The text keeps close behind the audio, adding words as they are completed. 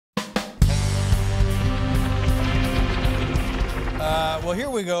Well,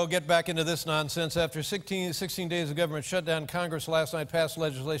 here we go. Get back into this nonsense. After 16 days of government shutdown, Congress last night passed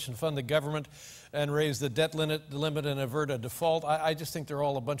legislation to fund the government and raise the debt limit and avert a default. I just think they're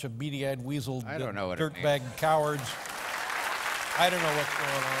all a bunch of beady-eyed, weasel, dirtbag cowards. I don't know what's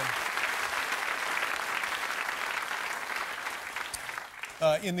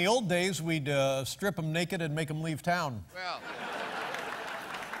going on. In the old days, we'd strip them naked and make them leave town. Well,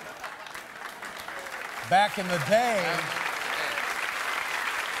 back in the day.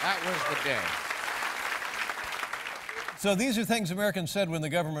 That was the day. So these are things Americans said when the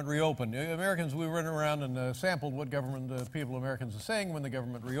government reopened. Americans, we went around and sampled what Americans are saying when the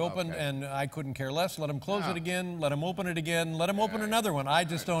government reopened, and I couldn't care less. Let them close it again, let them open it again, let them open another one. I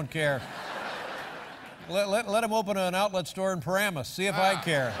just don't care. Let them open an outlet store in Paramus. See if I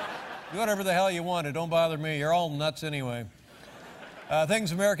care. Do whatever the hell you want. It don't bother me. You're all nuts anyway.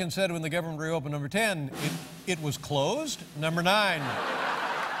 Things Americans said when the government reopened. Number 10, it was closed. Number 9,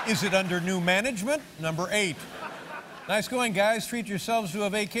 is it under new management? Number 8, nice going, guys. Treat yourselves to a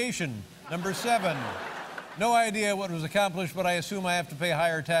vacation. Number 7, no idea what was accomplished, but I assume I have to pay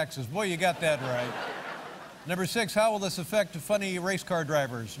higher taxes. Boy, you got that right. Number 6, how will this affect funny race car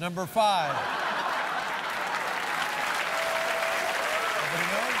drivers? Number 5. Nobody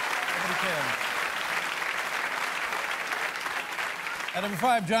knows? Nobody cares. At number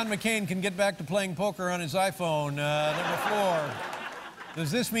 5, John McCain can get back to playing poker on his iPhone. Number 4, does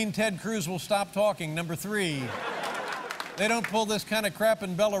this mean Ted Cruz will stop talking? Number 3, they don't pull this kind of crap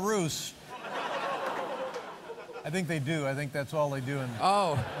in Belarus. I think they do. I think that's all they do in.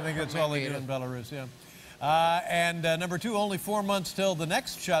 I think that's all they do in Belarus. Yeah. And number 2, only 4 months till the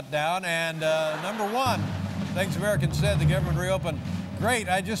next shutdown. And number 1, things Americans said the government reopened. Great.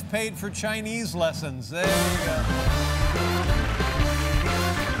 I just paid for Chinese lessons. There you go.